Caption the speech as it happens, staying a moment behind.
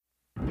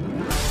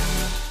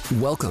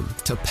Welcome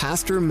to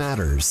Pastor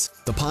Matters,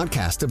 the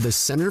podcast of the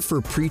Center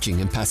for Preaching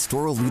and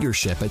Pastoral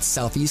Leadership at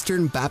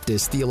Southeastern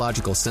Baptist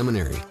Theological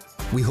Seminary.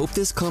 We hope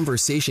this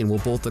conversation will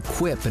both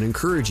equip and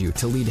encourage you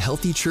to lead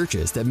healthy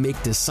churches that make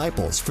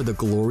disciples for the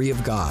glory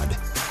of God.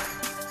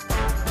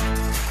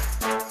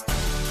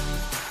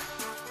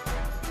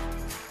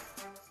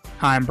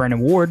 Hi, I'm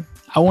Brandon Ward.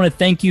 I want to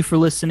thank you for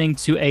listening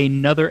to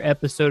another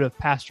episode of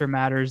Pastor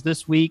Matters.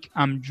 This week,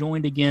 I'm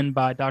joined again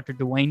by Dr.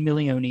 Dwayne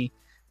Milioni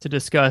to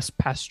discuss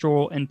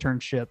pastoral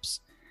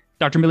internships.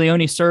 Dr.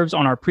 Milioni serves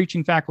on our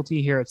preaching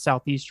faculty here at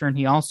Southeastern.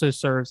 He also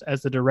serves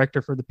as the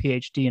director for the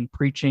PhD in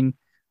preaching.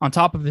 On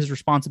top of his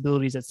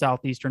responsibilities at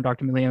Southeastern,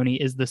 Dr. Milioni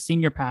is the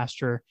senior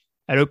pastor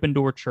at Open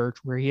Door Church,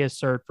 where he has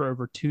served for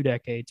over 2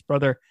 decades.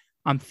 Brother,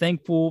 I'm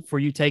thankful for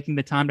you taking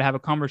the time to have a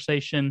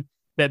conversation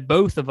that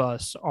both of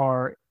us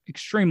are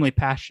extremely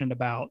passionate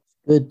about.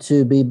 Good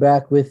to be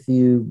back with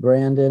you,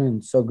 Brandon,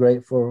 and so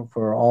grateful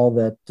for all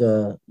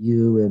that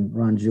you and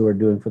Ranju are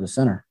doing for the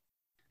center.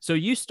 So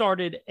you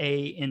started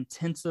a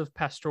intensive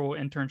pastoral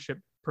internship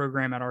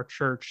program at our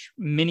church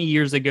many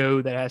years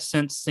ago that has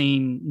since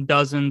seen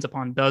dozens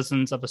upon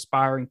dozens of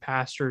aspiring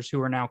pastors who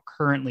are now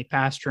currently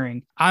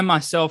pastoring. I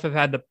myself have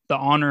had the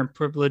honor and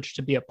privilege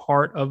to be a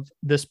part of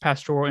this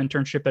pastoral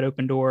internship at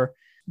Open Door.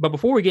 But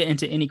before we get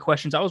into any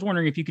questions, I was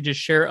wondering if you could just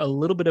share a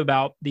little bit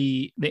about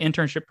the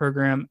internship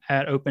program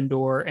at Open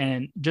Door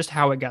and just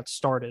how it got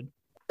started.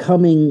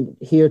 Coming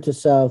here to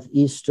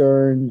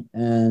Southeastern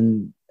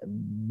and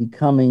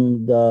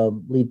becoming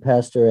the lead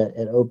pastor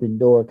at Open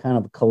Door kind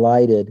of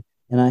collided.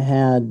 And I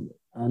had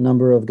a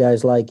number of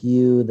guys like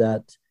you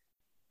that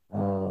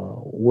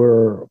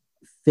were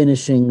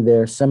finishing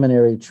their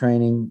seminary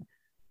training,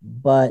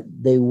 but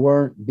they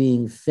weren't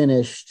being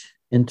finished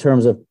in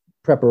terms of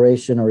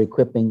preparation or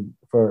equipping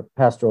for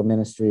pastoral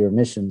ministry or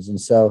missions. And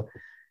so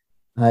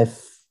I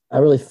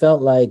really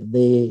felt like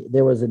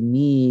there was a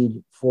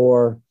need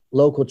for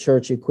local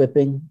church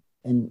equipping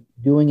and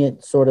doing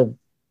it sort of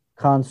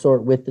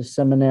consort with the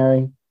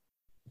seminary.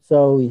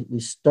 So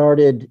we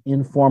started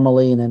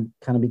informally and then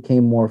kind of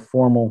became more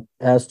formal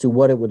as to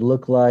what it would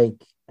look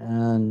like.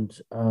 And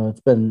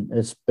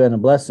it's been a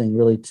blessing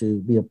really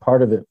to be a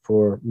part of it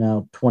for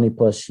now 20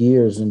 plus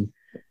years and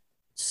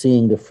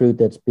seeing the fruit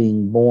that's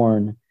being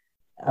born.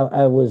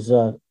 I was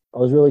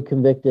really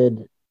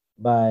convicted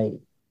by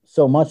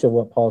so much of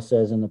what Paul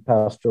says in the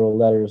pastoral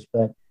letters,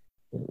 but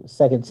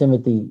 2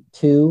 Timothy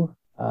 2,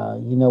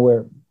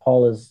 where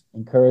Paul is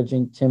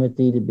encouraging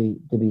Timothy to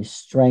be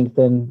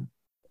strengthened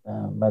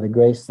by the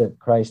grace that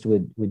Christ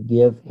would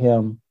give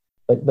him.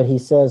 But he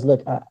says,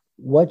 look,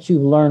 what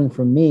you've learned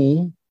from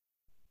me,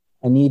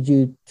 I need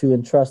you to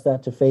entrust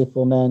that to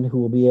faithful men who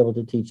will be able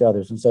to teach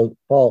others. And so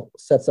Paul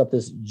sets up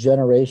this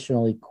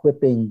generational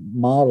equipping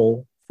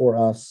model for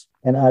us,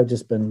 and I've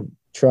just been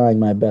trying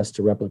my best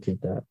to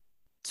replicate that.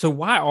 So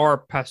why are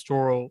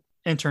pastoral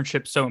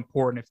internships so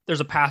important? If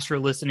there's a pastor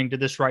listening to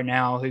this right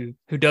now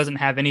who doesn't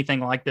have anything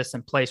like this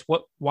in place,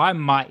 why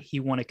might he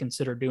want to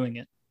consider doing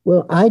it?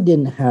 Well, I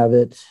didn't have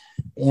it,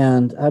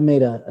 and I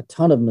made a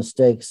ton of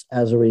mistakes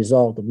as a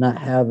result of not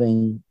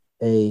having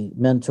a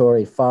mentor,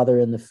 a father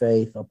in the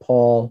faith, a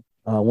Paul,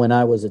 when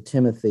I was a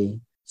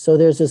Timothy. So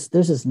there's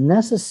this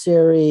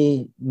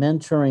necessary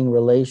mentoring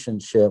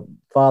relationship,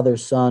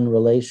 father-son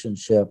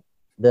relationship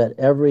that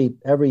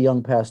every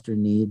young pastor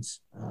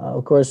needs.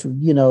 Of course,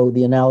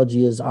 the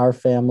analogy is our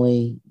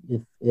family.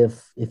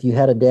 If you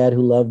had a dad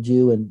who loved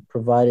you and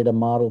provided a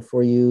model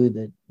for you,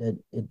 that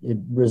it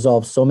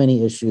resolved so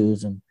many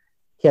issues and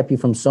kept you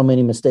from so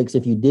many mistakes.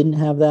 If you didn't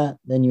have that,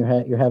 then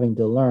you're having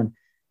to learn.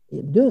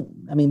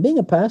 Being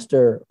a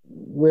pastor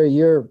where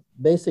you're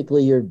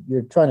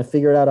trying to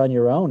figure it out on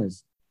your own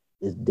is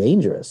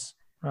dangerous.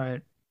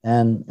 Right.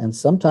 And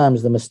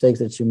sometimes the mistakes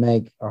that you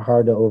make are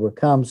hard to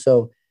overcome.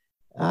 So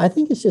I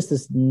think it's just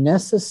this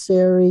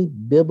necessary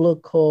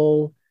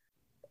biblical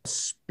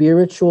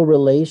spiritual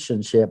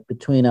relationship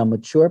between a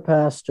mature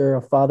pastor,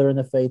 a father in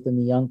the faith, and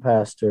the young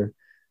pastor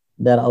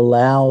that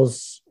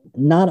allows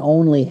not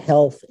only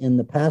health in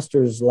the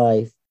pastor's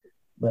life,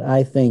 but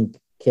I think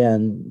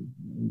can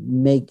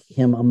make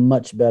him a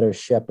much better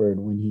shepherd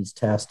when he's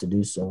tasked to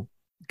do so.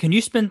 Can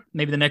you spend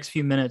maybe the next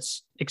few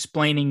minutes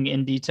explaining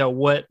in detail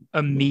what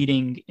a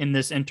meeting in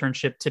this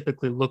internship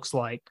typically looks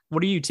like?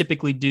 What do you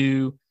typically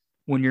do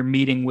when you're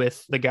meeting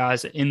with the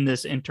guys in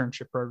this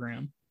internship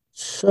program?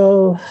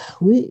 So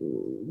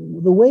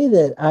the way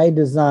that I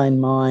design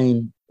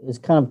mine is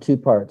kind of 2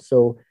 parts.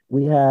 So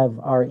we have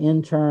our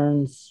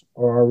interns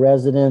or our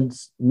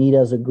residents meet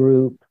as a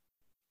group,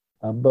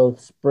 both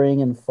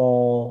spring and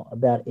fall,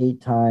 about 8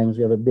 times.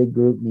 We have a big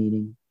group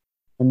meeting.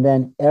 And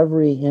then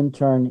every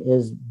intern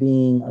is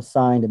being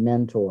assigned a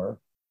mentor.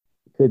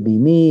 It could be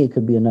me, it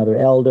could be another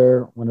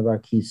elder, one of our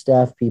key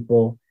staff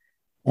people.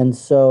 And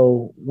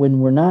so when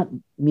we're not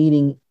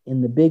meeting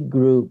in the big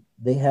group,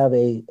 they have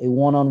a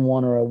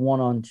one-on-one or a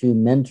one-on-two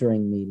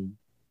mentoring meeting.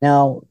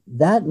 Now,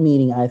 that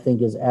meeting, I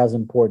think, is as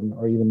important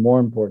or even more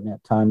important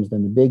at times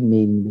than the big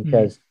meeting,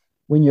 because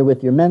when you're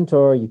with your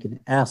mentor, you can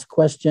ask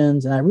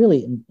questions. And I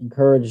really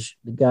encourage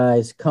the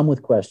guys, come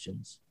with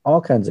questions.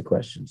 all kinds of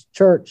questions,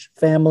 church,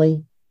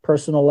 family,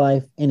 personal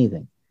life,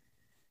 anything.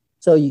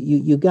 So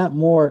you got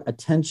more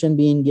attention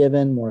being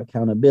given, more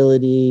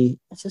accountability.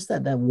 It's just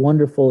that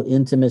wonderful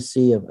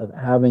intimacy of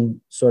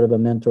having sort of a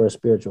mentor, a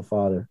spiritual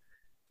father.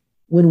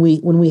 When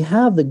we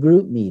have the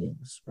group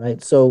meetings,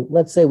 right? So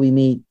let's say we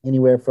meet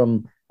anywhere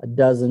from a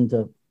dozen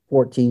to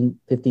 14,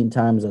 15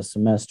 times a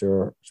semester,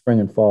 or spring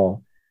and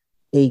fall,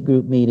 8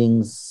 group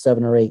meetings,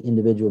 7 or 8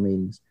 individual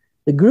meetings.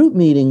 The group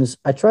meetings,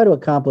 I try to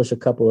accomplish a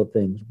couple of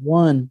things.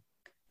 One,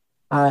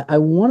 I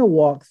want to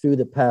walk through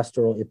the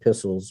pastoral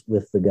epistles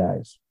with the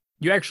guys.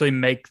 You actually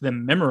make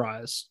them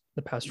memorize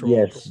the pastoral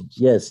epistles.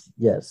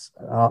 Yes.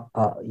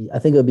 I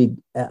think it would be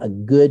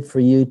good for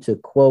you to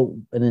quote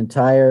the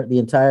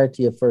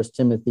entirety of First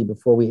Timothy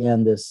before we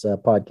end this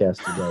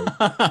podcast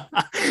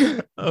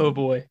today. Oh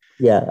boy.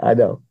 Yeah, I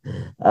know.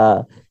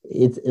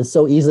 It's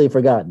so easily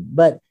forgotten,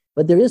 but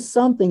there is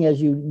something, as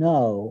you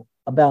know,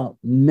 about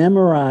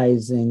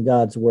memorizing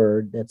God's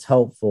word that's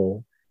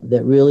helpful,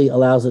 that really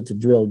allows it to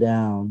drill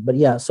down. But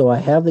yeah, so I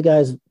have the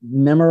guys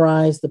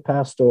memorize the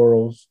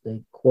pastorals.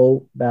 They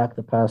quote back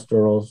the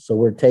pastorals. So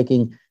we're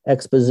taking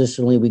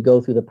expositionally, we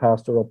go through the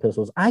pastoral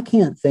epistles. I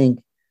can't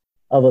think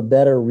of a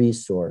better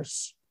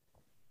resource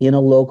in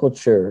a local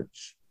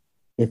church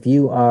if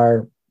you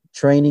are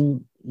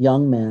training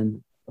young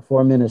men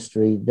for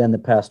ministry than the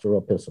pastoral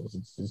epistles.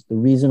 It's the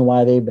reason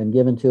why they've been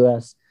given to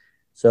us.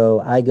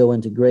 So I go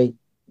into great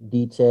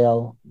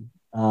detail,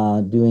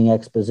 doing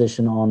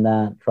exposition on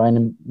that, trying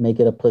to make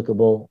it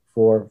applicable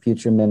for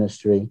future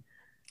ministry.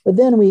 But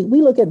then we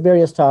look at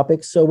various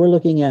topics. So we're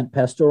looking at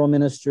pastoral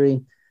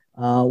ministry.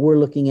 We're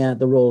looking at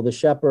the role of the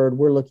shepherd.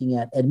 We're looking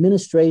at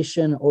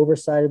administration,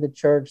 oversight of the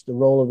church, the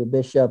role of the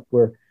bishop.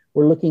 We're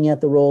looking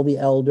at the role of the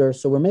elder.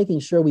 So we're making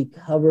sure we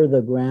cover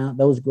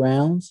those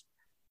grounds.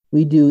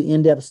 We do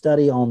in-depth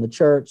study on the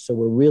church. So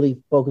we're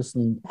really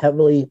focusing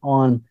heavily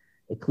on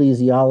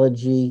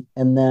ecclesiology.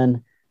 And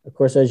then, of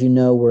course, as you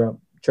know, we're a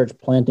church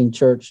planting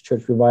church,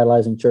 church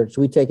revitalizing church.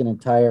 So we take an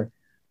entire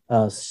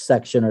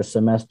section or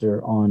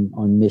semester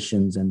on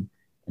missions and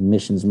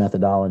missions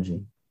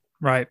methodology.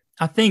 Right.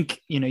 I think,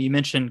 you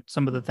mentioned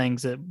some of the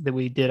things that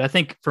we did. I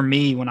think for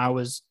me, when I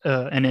was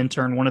an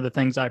intern, one of the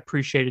things I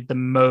appreciated the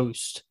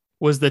most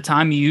was the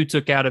time you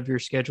took out of your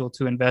schedule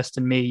to invest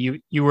in me.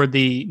 You were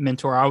the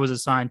mentor I was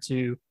assigned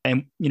to.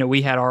 And,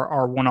 we had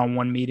our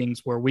one-on-one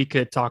meetings where we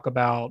could talk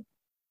about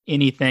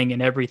anything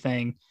and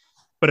everything.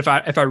 But if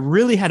I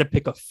really had to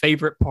pick a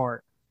favorite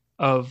part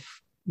of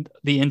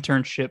the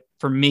internship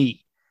for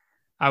me,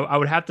 I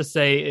would have to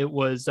say it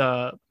was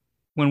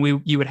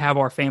when you would have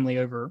our family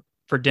over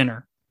for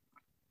dinner,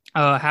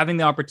 having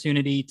the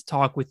opportunity to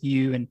talk with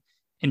you and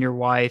your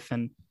wife,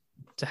 and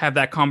to have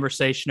that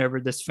conversation over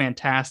this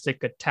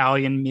fantastic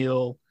Italian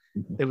meal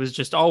that was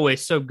just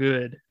always so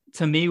good,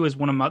 to me was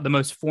one of the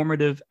most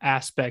formative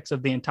aspects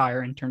of the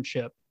entire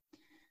internship.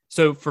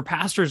 So for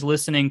pastors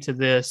listening to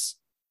this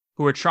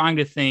who are trying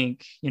to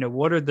think,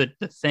 what are the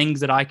things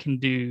that I can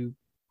do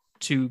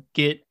to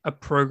get a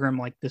program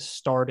like this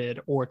started,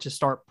 or to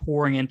start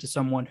pouring into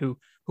someone who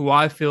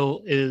I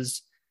feel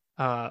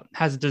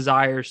has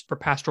desires for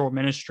pastoral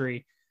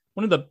ministry,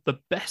 one of the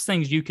best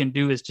things you can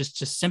do is just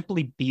to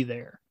simply be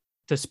there,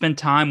 to spend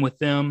time with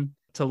them,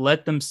 to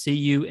let them see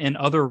you in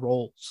other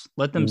roles,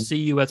 let them see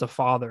you as a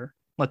father,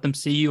 let them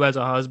see you as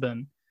a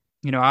husband.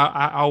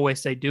 I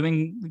always say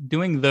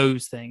doing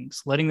those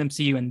things, letting them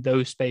see you in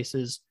those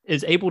spaces,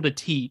 is able to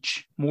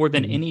teach more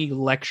than any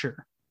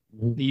lecture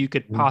that you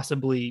could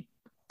possibly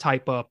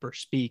type up or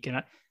speak.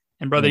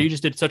 And brother, you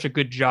just did such a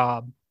good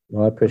job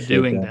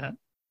doing that.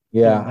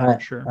 Yeah,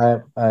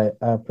 I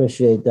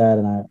appreciate that.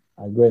 And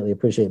I greatly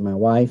appreciate my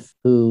wife,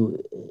 who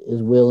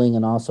is willing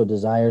and also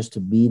desires to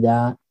be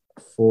that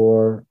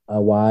for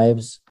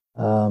wives.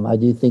 I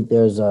do think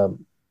there's a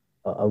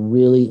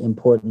really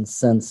important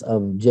sense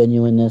of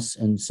genuineness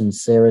and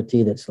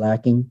sincerity that's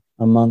lacking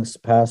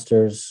amongst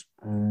pastors,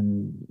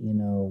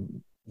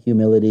 and,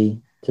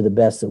 humility to the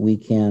best that we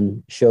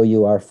can show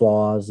you our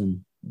flaws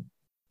and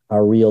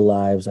our real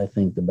lives. I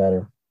think the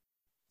better.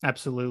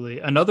 Absolutely.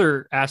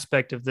 Another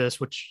aspect of this,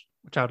 which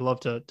I would love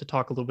to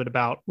talk a little bit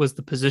about, was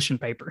the position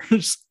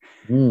papers.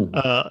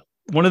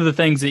 One of the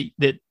things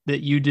that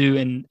you do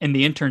in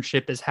the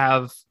internship is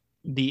have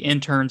the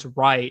interns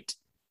write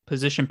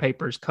position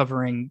papers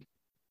covering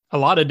a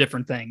lot of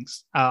different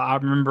things. I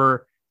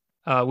remember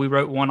we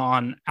wrote one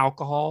on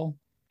alcohol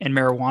and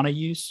marijuana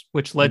use,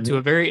 which led to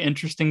a very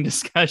interesting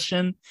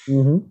discussion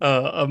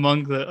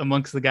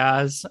amongst the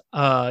guys.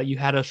 You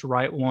had us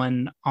write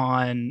one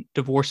on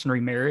divorce and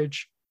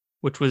remarriage,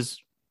 which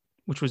was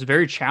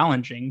very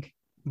challenging,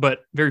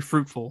 but very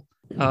fruitful.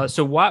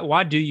 So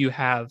why do you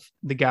have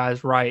the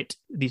guys write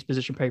these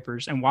position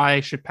papers, and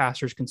why should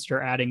pastors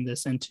consider adding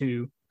this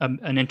into an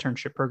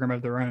internship program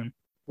of their own?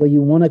 Well,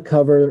 you want to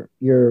cover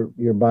your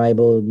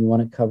Bible, and you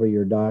want to cover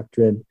your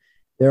doctrine.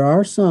 There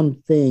are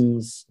some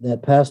things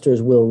that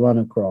pastors will run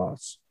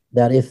across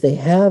that if they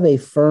have a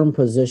firm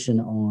position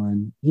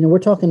on, we're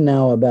talking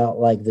now about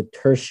like the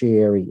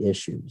tertiary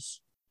issues,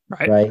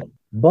 right?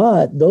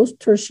 But those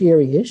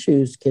tertiary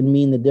issues can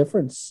mean the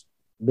difference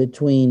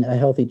between a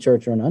healthy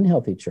church or an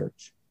unhealthy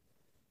church,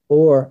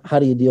 or how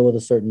do you deal with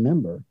a certain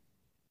member.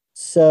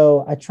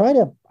 So I try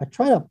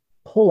to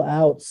pull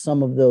out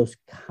some of those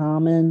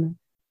common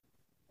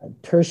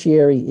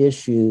tertiary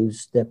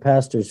issues that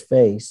pastors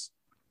face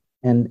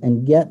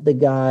and get the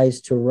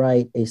guys to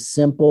write a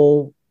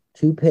simple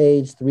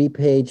 2-page,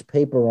 3-page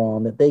paper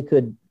on that they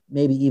could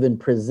maybe even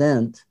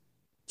present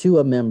to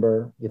a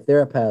member if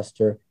they're a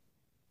pastor,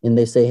 and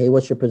they say, hey,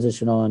 what's your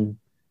position on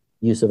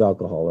use of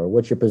alcohol, or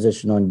what's your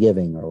position on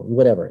giving, or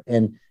whatever,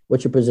 and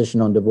what's your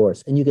position on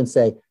divorce? And you can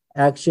say,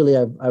 actually,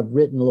 I've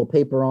written a little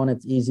paper on it.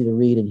 It's easy to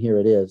read, and here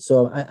it is.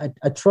 So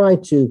I try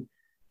to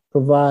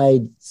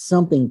provide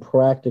something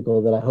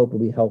practical that I hope will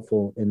be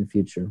helpful in the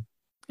future.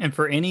 And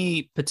for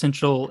any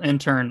potential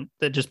intern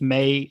that just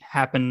may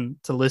happen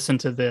to listen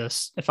to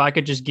this, if I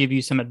could just give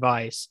you some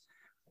advice,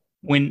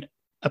 when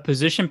a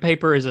position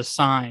paper is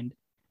assigned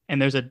and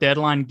there's a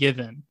deadline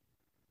given,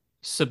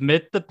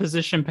 submit the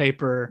position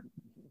paper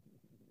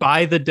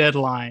by the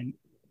deadline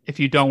if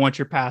you don't want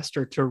your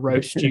pastor to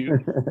roast you.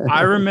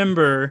 I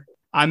remember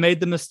I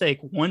made the mistake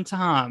one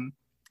time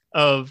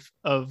of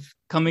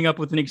coming up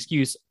with an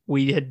excuse.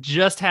 We had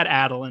just had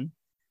Adeline,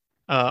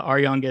 our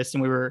youngest,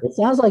 and we were... It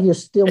sounds like you're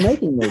still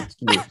making the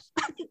excuse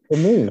to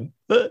me.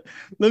 But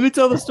let me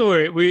tell the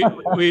story. It was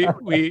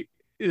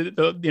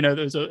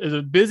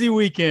a busy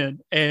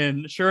weekend,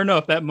 and sure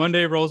enough, that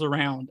Monday rolls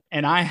around,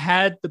 and I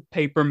had the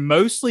paper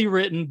mostly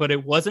written, but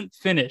it wasn't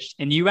finished.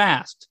 And you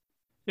asked,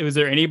 was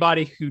there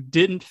anybody who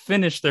didn't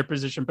finish their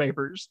position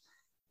papers?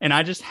 And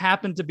I just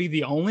happened to be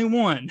the only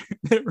one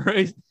that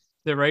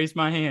raised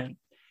my hand.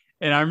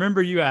 And I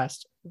remember you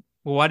asked,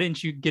 well, why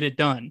didn't you get it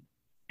done?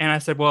 And I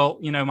said, well,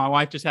 my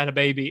wife just had a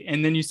baby.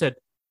 And then you said,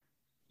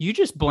 you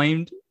just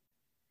blamed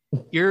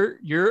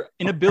your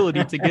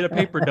inability to get a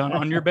paper done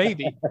on your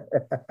baby.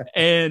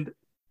 And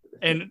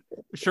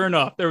sure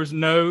enough, there was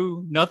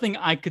nothing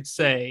I could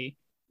say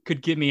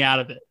could get me out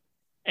of it.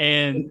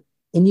 And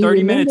you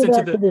 30 minutes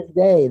into to this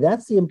day,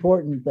 that's the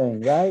important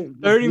thing, right?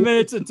 30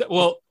 minutes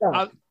into,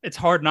 it's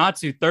hard not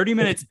to. 30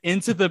 minutes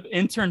into the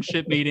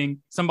internship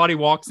meeting, somebody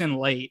walks in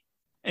late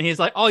and he's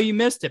like, oh, you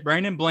missed it.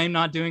 Brandon blamed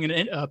not doing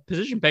a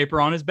position paper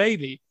on his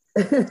baby.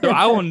 So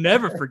I will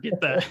never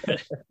forget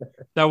that.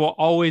 That will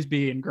always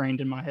be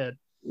ingrained in my head.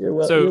 You're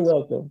welcome. You're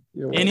welcome.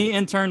 Any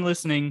intern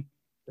listening,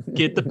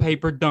 get the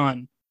paper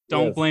done.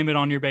 Don't blame it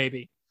on your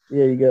baby.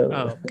 There you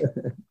go.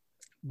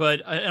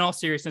 But in all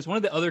seriousness, one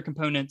of the other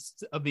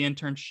components of the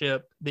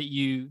internship that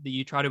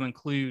you try to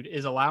include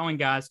is allowing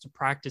guys to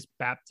practice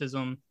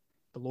baptism,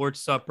 the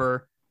Lord's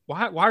Supper.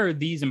 Why are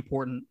these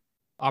important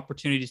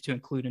opportunities to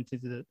include into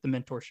the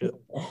mentorship?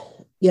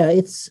 Yeah,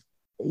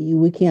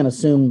 we can't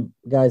assume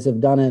guys have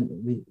done it.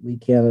 We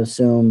can't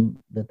assume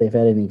that they've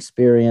had any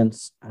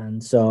experience.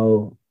 And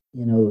so,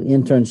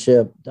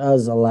 internship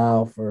does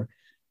allow for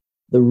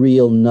the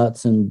real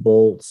nuts and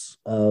bolts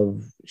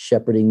of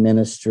shepherding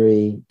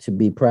ministry to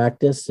be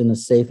practiced in a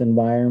safe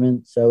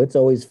environment. So it's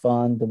always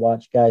fun to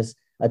watch guys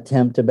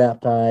attempt to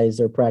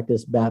baptize or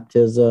practice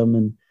baptism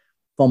and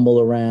fumble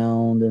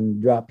around and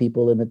drop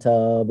people in the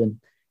tub and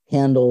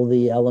handle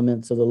the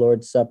elements of the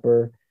Lord's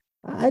Supper.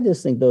 I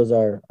just think those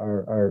are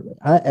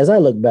as I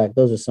look back,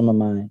 those are some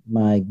of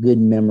my good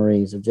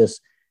memories of just,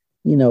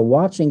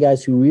 watching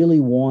guys who really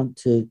want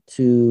to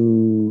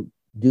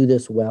do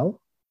this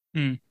well.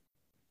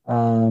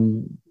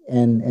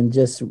 And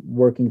just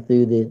working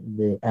through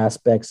the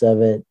aspects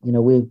of it.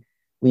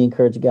 We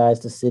encourage guys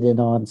to sit in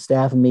on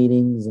staff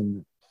meetings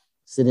and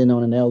sit in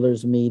on an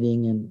elders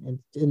meeting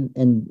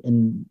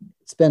and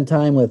spend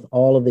time with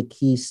all of the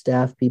key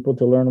staff people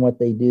to learn what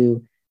they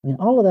do. I mean,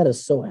 all of that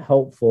is so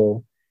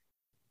helpful.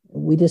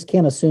 We just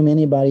can't assume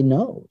anybody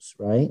knows,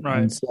 right?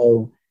 And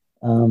so,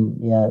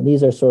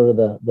 these are sort of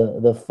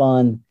the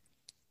fun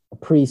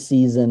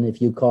preseason,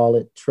 if you call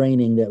it,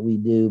 training that we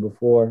do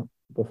before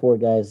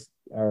guys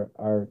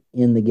are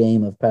in the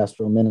game of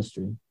pastoral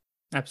ministry.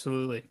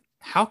 Absolutely.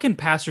 How can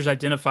pastors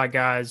identify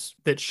guys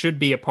that should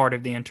be a part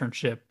of the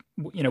internship?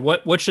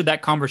 What should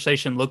that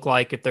conversation look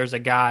like if there's a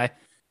guy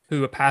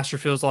who a pastor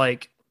feels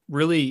like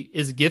really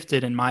is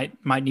gifted and might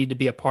need to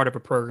be a part of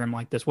a program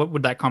like this? What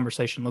would that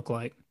conversation look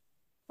like?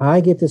 I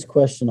get this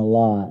question a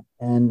lot,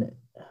 and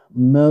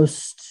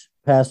most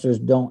pastors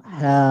don't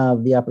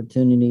have the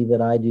opportunity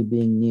that I do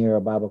being near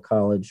a Bible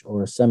college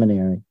or a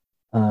seminary.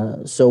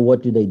 So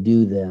what do they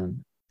do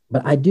then?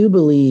 But I do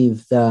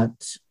believe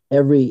that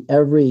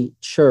every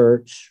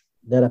church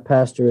that a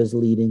pastor is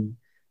leading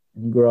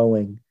and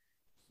growing,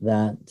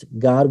 that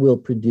God will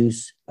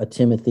produce a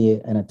Timothy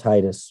and a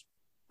Titus.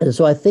 And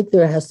so I think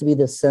there has to be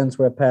this sense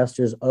where a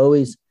pastor is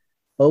always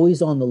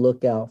on the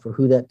lookout for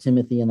who that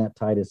Timothy and that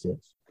Titus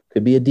is.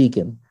 Could be a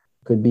deacon,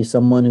 could be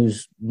someone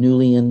who's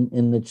newly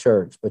in the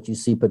church, but you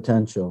see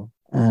potential.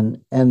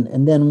 And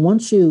then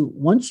once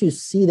you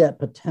see that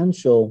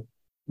potential,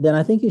 then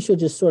I think you should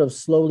just sort of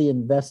slowly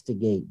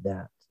investigate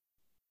that.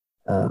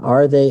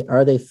 Are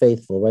they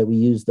faithful, right? We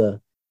use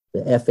the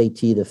FAT,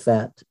 the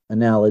FAT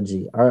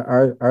analogy.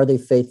 Are they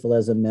faithful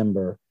as a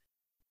member?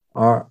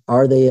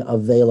 Are they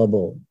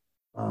available?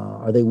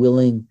 Are they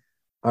willing?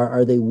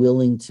 Are they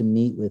willing to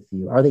meet with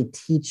you? Are they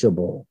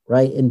teachable?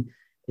 Right. And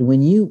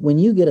when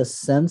you get a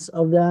sense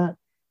of that,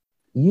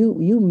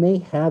 you may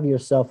have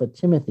yourself a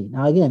Timothy.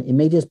 Now, again, it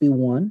may just be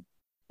one.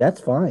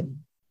 That's fine.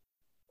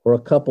 Or a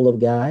couple of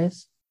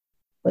guys.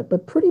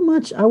 But pretty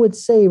much, I would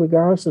say,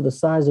 regardless of the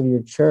size of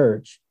your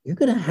church, you're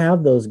going to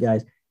have those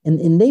guys.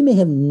 And they may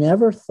have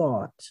never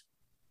thought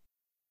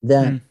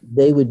that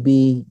they would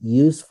be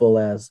useful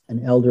as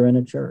an elder in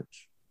a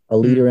church, a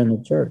leader in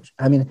the church.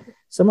 I mean,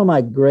 some of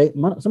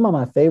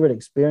my favorite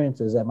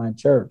experiences at my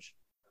church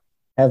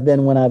have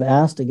been when I've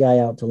asked a guy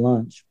out to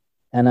lunch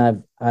and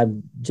I've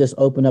just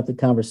opened up the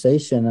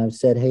conversation. And I've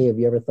said, "Hey, have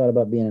you ever thought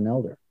about being an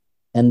elder?"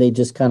 And they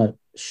just kind of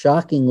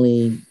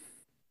shockingly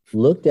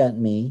looked at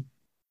me.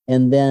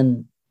 And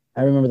then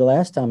I remember the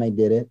last time I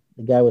did it,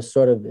 the guy was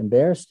sort of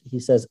embarrassed. He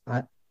says,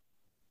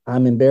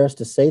 I'm embarrassed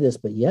to say this,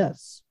 but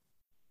yes,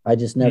 I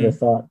just never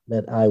thought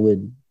that I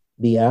would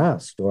be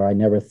asked, or I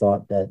never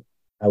thought that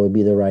I would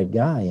be the right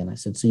guy. And I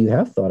said, so you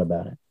have thought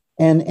about it.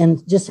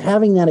 And just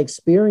having that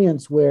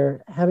experience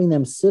where having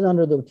them sit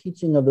under the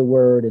teaching of the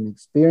word and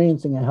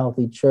experiencing a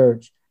healthy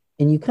church,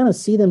 and you kind of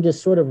see them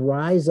just sort of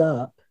rise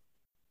up,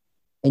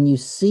 and you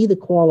see the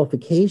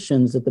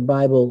qualifications that the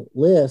Bible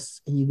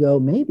lists, and you go,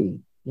 maybe,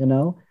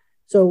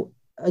 So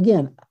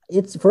again,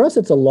 for us,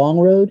 it's a long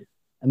road.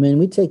 I mean,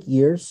 we take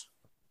years,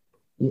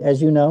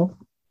 as you know,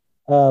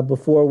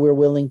 before we're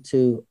willing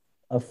to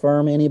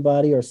affirm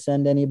anybody or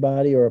send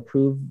anybody or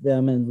approve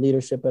them in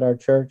leadership at our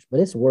church, but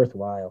it's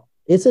worthwhile.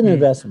 It's an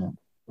investment,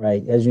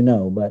 right? As you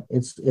know, but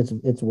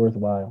it's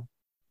worthwhile.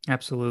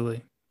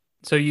 Absolutely.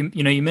 So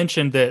you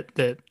mentioned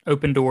that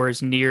Open Door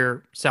is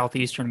near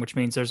Southeastern, which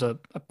means there's a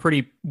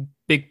pretty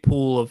big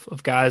pool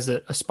of guys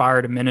that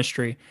aspire to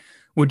ministry.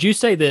 Would you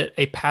say that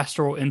a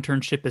pastoral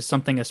internship is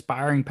something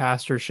aspiring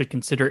pastors should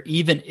consider,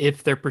 even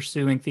if they're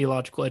pursuing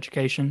theological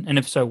education? And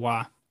if so,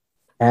 why?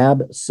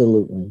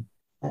 Absolutely.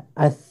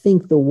 I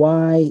think the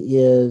why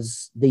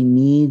is they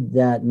need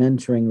that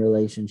mentoring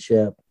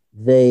relationship.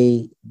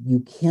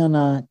 You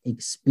cannot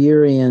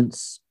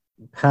experience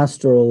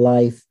pastoral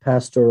life,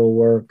 pastoral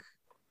work,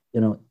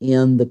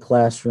 in the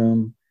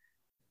classroom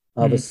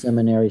of a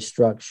seminary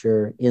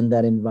structure, in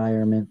that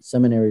environment.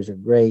 Seminaries are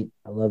great.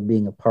 I love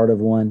being a part of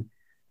one.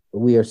 But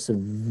we are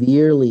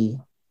severely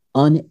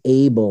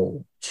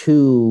unable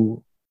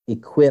to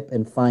equip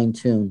and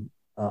fine-tune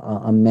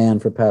a man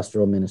for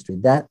pastoral ministry.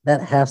 That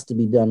has to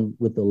be done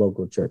with the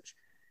local church.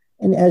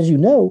 And as you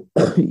know,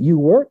 you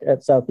work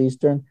at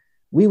Southeastern,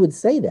 we would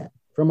say that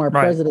from our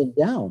president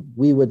down.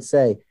 We would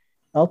say,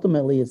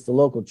 ultimately, it's the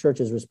local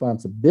church's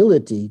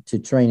responsibility to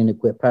train and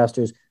equip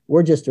pastors.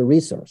 We're just a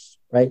resource,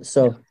 right?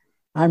 So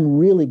I'm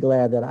really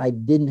glad that I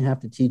didn't have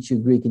to teach you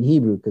Greek and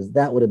Hebrew, because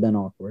that would have been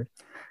awkward.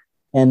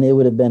 And it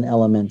would have been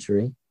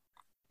elementary.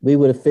 We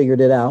would have figured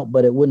it out,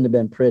 but it wouldn't have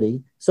been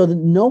pretty. So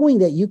knowing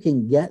that you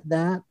can get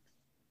that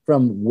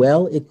from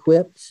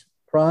well-equipped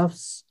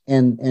profs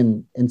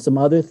and some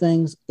other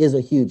things is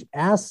a huge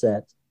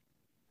asset.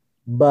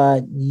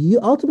 But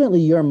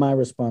ultimately, you're my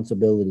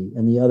responsibility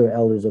and the other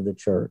elders of the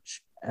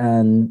church,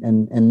 and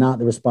not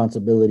the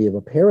responsibility of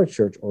a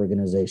parachurch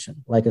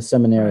organization like a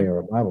seminary or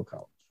a Bible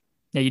college.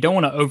 Yeah, you don't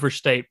want to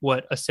overstate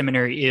what a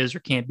seminary is or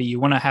can't be. You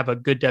want to have a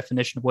good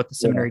definition of what the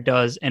seminary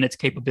does and its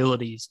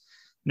capabilities.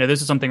 This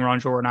is something Ron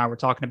Jor and I were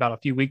talking about a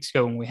few weeks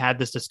ago when we had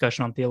this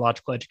discussion on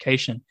theological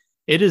education.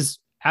 It is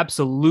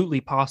absolutely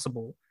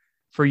possible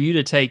for you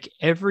to take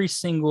every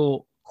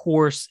single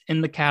course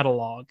in the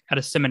catalog at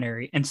a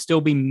seminary and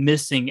still be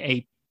missing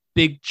a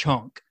big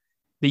chunk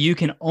that you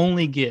can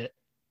only get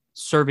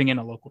serving in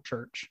a local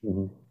church.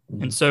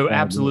 And so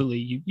absolutely,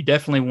 you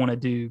definitely want to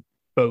do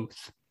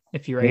both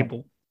if you're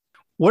able.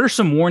 What are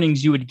some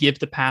warnings you would give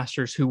to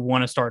pastors who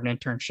want to start an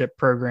internship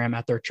program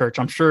at their church?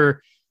 I'm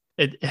sure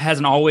it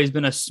hasn't always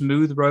been a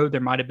smooth road. There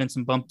might have been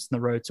some bumps in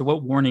the road. So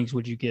what warnings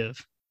would you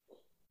give?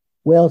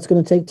 Well, it's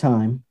going to take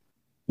time.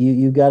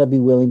 You got to be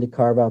willing to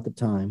carve out the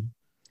time.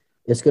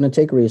 It's going to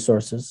take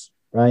resources,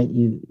 right?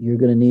 You're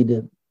going to need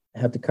to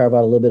have to carve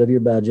out a little bit of your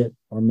budget,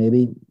 or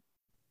maybe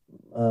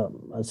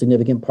a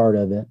significant part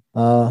of it.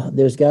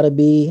 There's got to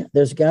be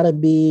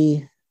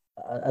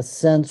a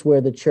sense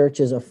where the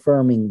church is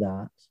affirming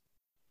that,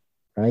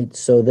 right?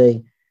 So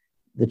the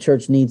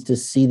church needs to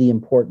see the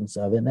importance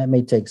of it, and that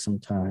may take some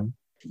time.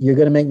 You're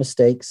going to make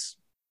mistakes.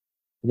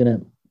 You're going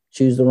to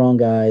choose the wrong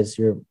guys.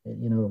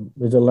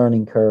 There's a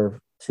learning curve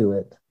to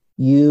it.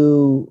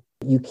 You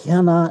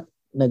cannot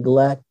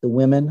neglect the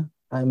women.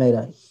 I made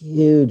a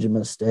huge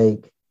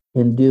mistake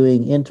in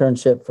doing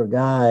internship for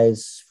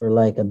guys for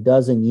like a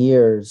dozen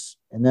years.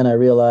 And then I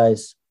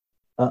realized,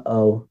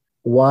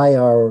 why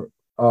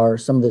are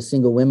some of the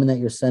single women that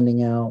you're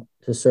sending out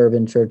to serve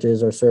in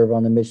churches or serve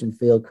on the mission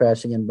field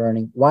crashing and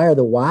burning? Why are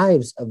the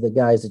wives of the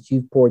guys that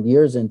you've poured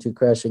years into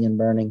crashing and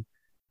burning?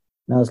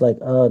 And I was like,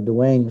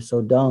 Dwayne, you're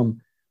so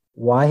dumb.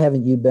 Why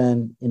haven't you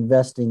been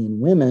investing in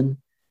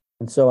women?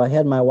 And so I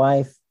had my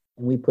wife,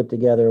 and we put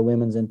together a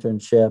women's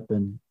internship,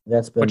 and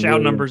that's been which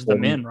outnumbers the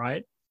men,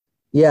 right?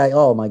 Yeah.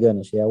 Oh my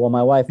goodness. Yeah. Well,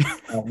 my wife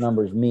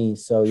outnumbers me,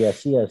 so yeah,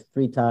 she has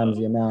 3 times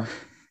the amount.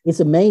 It's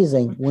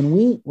amazing when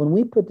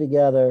we put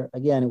together.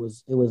 Again, it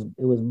was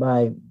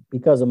by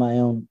because of my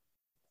own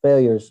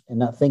failures and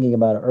not thinking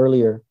about it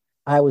earlier.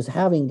 I was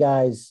having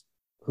guys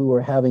who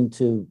were having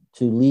to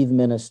leave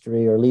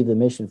ministry or leave the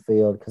mission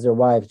field because their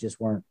wives just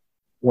weren't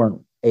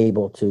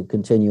able to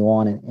continue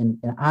on, and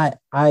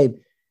I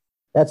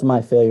that's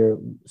my failure.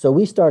 So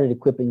we started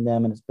equipping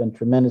them, and it's been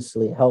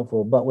tremendously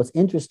helpful. But what's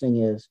interesting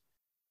is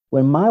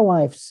when my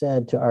wife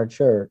said to our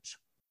church,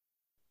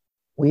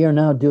 we are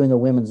now doing a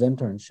women's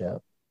internship,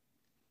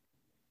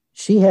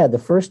 she had the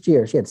first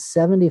year, she had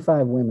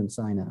 75 women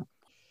sign up.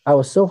 I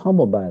was so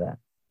humbled by that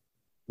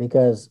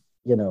because,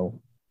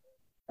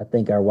 I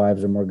think our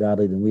wives are more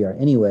godly than we are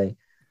anyway.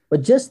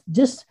 But just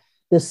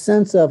the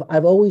sense of,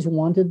 I've always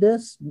wanted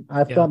this.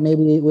 I thought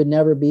maybe it would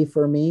never be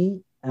for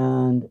me.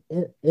 And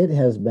it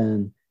has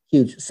been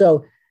huge.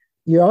 So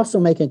you're also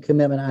making a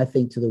commitment, I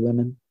think, to the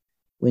women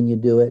when you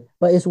do it,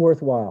 but it's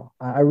worthwhile.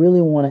 I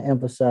really want to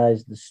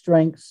emphasize the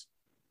strengths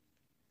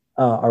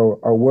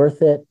are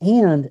worth it.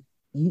 And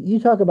you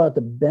talk about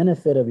the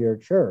benefit of your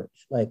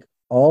church. Like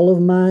all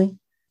of my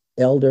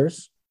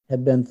elders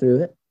have been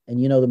through it. And,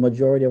 the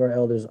majority of our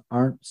elders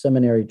aren't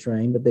seminary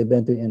trained, but they've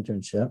been through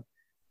internship.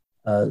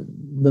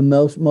 The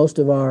most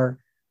of our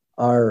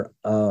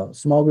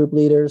small group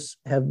leaders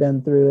have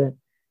been through it.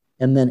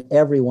 And then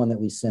everyone that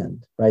we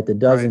send, right? The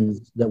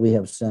dozens that we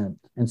have sent.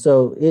 And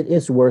so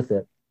it's worth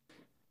it.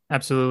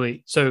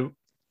 Absolutely. So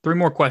 3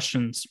 more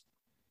questions.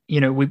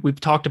 We've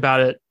talked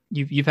about it.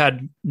 You've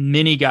had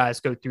many guys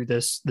go through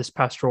this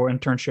pastoral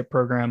internship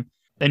program,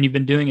 and you've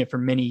been doing it for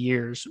many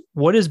years.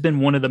 What has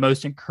been one of the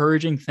most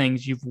encouraging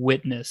things you've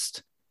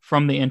witnessed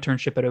from the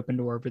internship at Open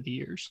Door over the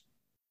years?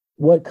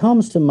 What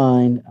comes to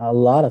mind, a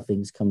lot of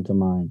things come to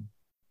mind.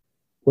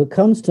 What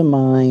comes to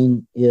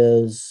mind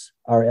is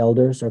our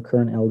elders, our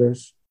current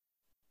elders,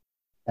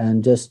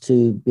 and just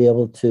to be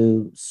able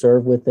to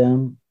serve with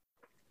them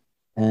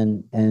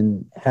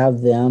and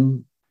have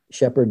them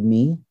shepherd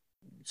me.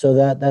 So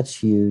that's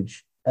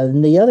huge.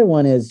 And the other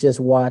one is just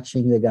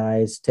watching the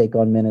guys take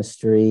on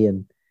ministry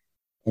and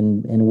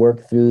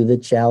work through the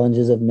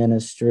challenges of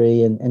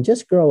ministry and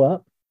just grow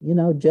up,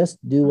 just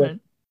do what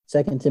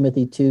 2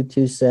 Timothy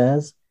 2:2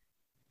 says.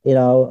 I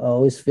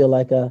always feel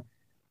like a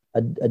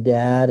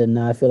dad, and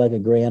now I feel like a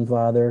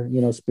grandfather,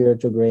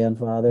 spiritual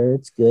grandfather.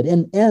 It's good.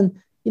 And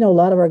a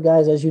lot of our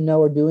guys, as you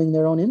know, are doing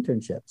their own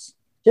internships.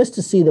 Just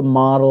to see the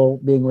model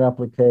being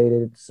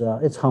replicated,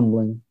 it's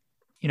humbling.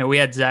 We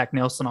had Zach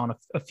Nelson on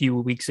a few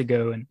weeks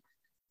ago, and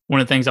one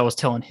of the things I was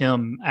telling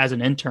him as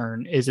an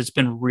intern is it's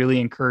been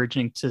really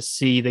encouraging to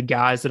see the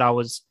guys that I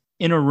was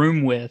in a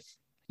room with,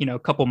 a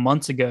couple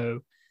months ago,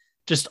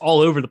 just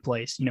all over the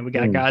place. We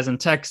got guys in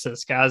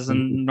Texas, guys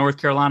in North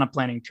Carolina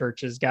planting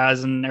churches,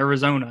 guys in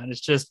Arizona. And it's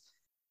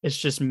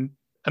just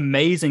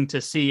amazing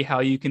to see how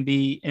you can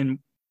be in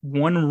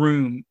one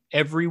room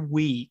every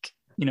week,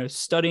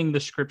 studying the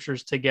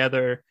scriptures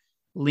together,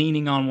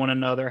 leaning on one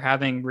another,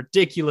 having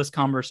ridiculous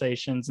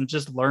conversations and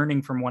just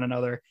learning from one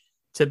another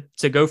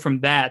to go from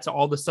that to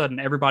all of a sudden,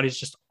 everybody's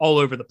just all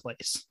over the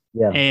place.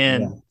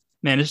 Man,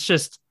 it's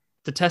just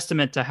the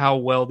testament to how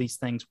well these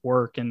things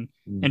work and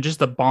just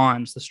the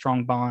bonds, the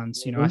strong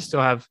bonds. I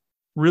still have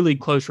really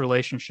close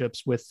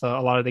relationships with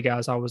a lot of the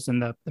guys I was in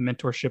the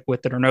mentorship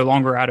with that are no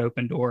longer at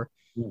Open Door.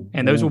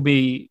 And those will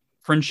be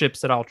friendships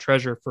that I'll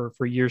treasure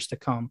for years to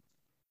come.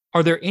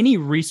 Are there any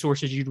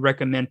resources you'd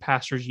recommend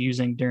pastors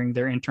using during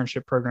their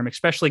internship program,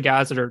 especially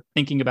guys that are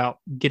thinking about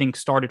getting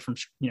started from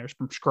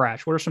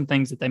scratch? What are some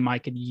things that they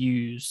might could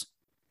use?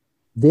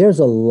 There's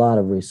a lot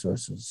of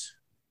resources.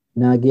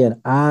 Now,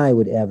 again, I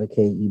would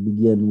advocate you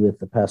begin with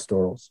the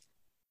pastorals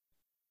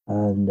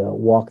and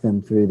walk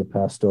them through the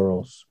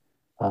pastorals.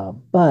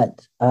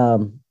 But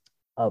beyond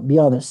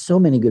that, so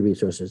many good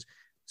resources.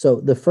 So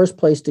the first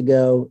place to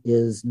go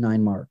is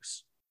 9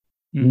 Marks.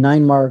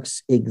 9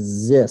 Marks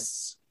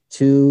exists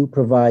to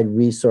provide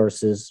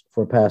resources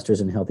for pastors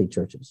in healthy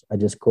churches. I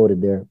just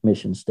quoted their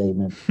mission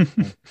statement.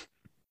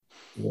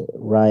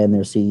 Ryan,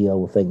 their CEO,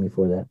 will thank me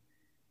for that.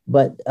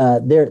 But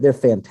they're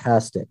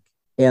fantastic,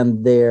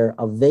 and they're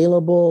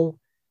available,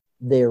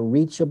 they're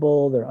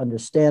reachable, they're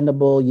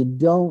understandable. You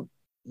don't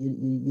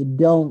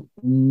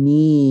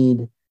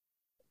need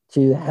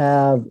to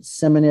have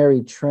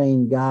seminary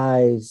trained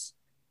guys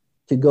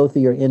to go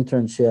through your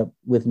internship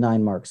with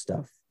 9 Mark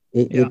stuff.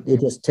 It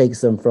just takes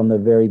them from the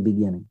very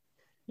beginning.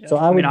 Yeah. So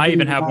I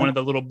even have one of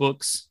the little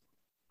books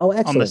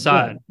on the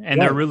side, and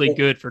they're really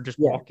good for just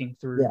walking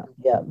through.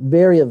 Yeah,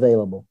 very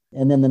available.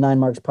 And then the 9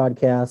 Marks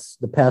podcasts,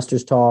 the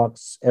pastors'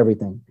 talks,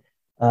 everything.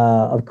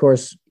 Of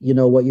course,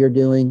 what you're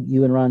doing,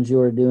 you and Ranju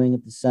are doing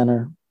at the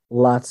center,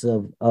 lots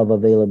of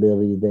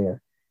availability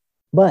there.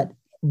 But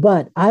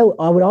I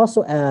would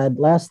also add,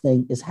 last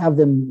thing is have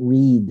them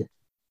read.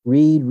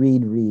 We're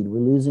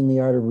losing the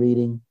art of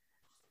reading.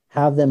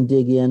 Have them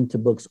dig into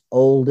books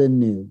old and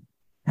new.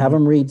 Have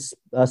them read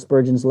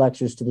Spurgeon's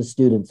lectures to the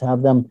students.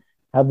 Have them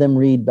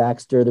read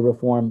Baxter, the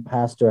Reformed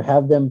pastor.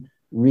 Have them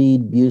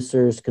read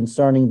Bucer's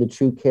Concerning the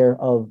True Care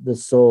of the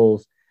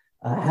Souls.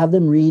 Have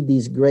them read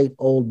these great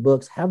old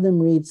books. Have them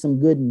read some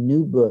good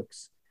new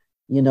books.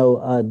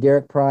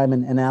 Derek Prime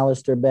and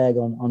Alistair Begg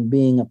on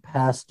being a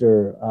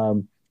pastor.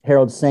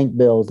 Harold St.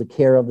 Bill's The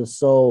Care of the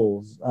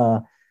Souls.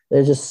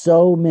 There's just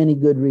so many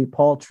good read.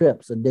 Paul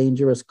Tripp's A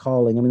Dangerous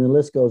Calling. I mean, the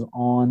list goes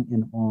on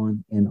and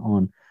on and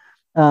on.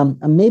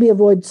 And maybe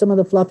avoid some of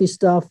the fluffy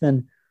stuff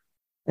and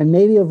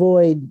maybe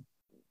avoid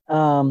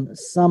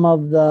some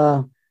of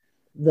the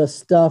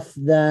stuff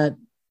that,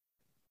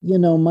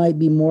 might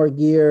be more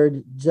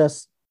geared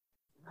just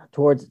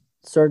towards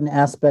certain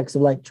aspects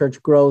of like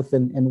church growth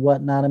and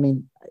whatnot. I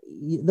mean,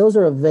 those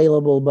are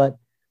available, but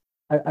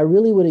I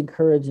really would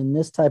encourage in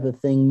this type of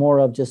thing more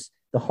of just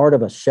the heart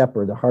of a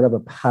shepherd, the heart of a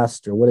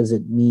pastor. What does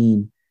it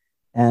mean?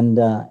 And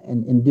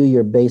do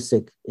your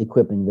basic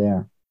equipping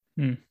there.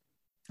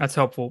 That's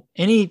helpful.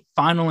 Any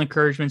final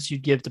encouragements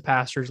you'd give to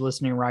pastors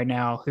listening right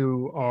now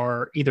who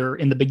are either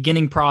in the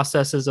beginning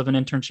processes of an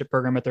internship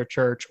program at their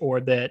church or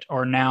that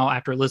are now,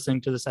 after listening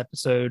to this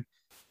episode,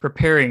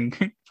 preparing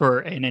for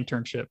an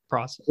internship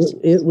process?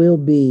 It will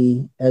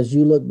be, as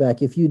you look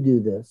back, if you do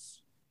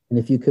this and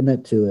if you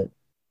commit to it,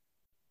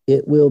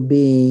 it will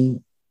be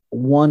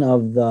one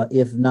of the,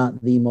 if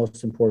not the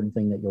most important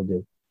thing that you'll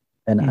do.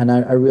 And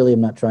I really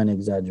am not trying to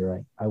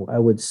exaggerate. I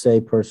would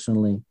say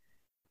personally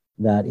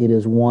that it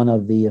is one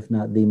of the, if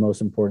not the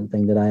most important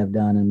thing that I have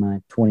done in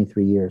my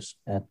 23 years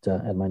at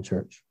my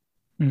church.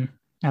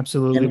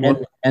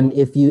 Absolutely. And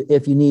if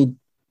you need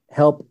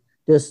help,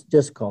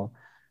 just call.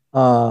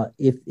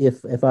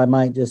 If I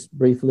might just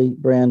briefly,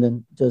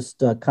 Brandon,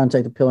 just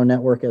contact the Pillar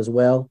Network as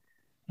well.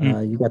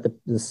 You got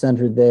the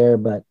center there,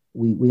 but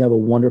we have a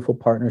wonderful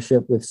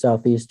partnership with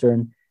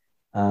Southeastern.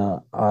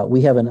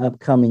 We have an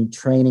upcoming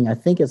training. I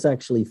think it's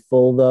actually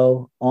full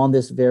though on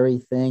this very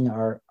thing.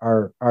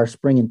 Our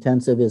spring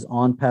intensive is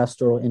on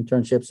pastoral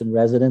internships and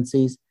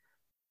residencies,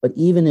 but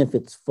even if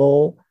it's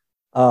full,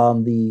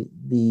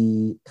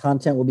 the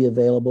content will be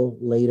available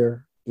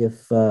later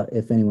if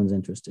anyone's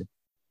interested.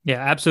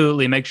 Yeah,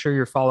 absolutely. Make sure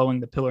you're following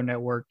the Pillar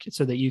Network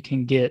so that you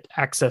can get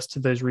access to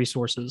those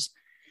resources.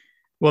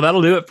 Well,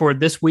 that'll do it for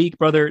this week,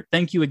 brother.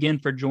 Thank you again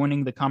for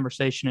joining the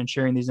conversation and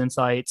sharing these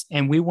insights.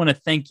 And we want to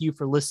thank you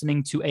for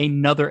listening to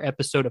another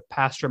episode of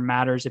Pastor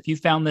Matters. If you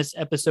found this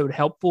episode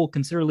helpful,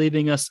 consider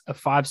leaving us a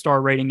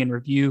 5-star rating and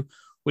review.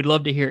 We'd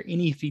love to hear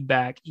any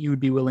feedback you would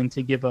be willing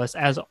to give us.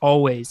 As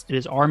always, it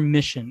is our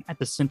mission at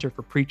the Center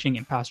for Preaching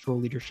and Pastoral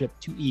Leadership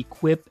to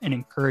equip and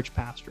encourage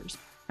pastors.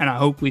 And I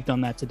hope we've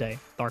done that today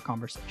with our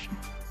conversation.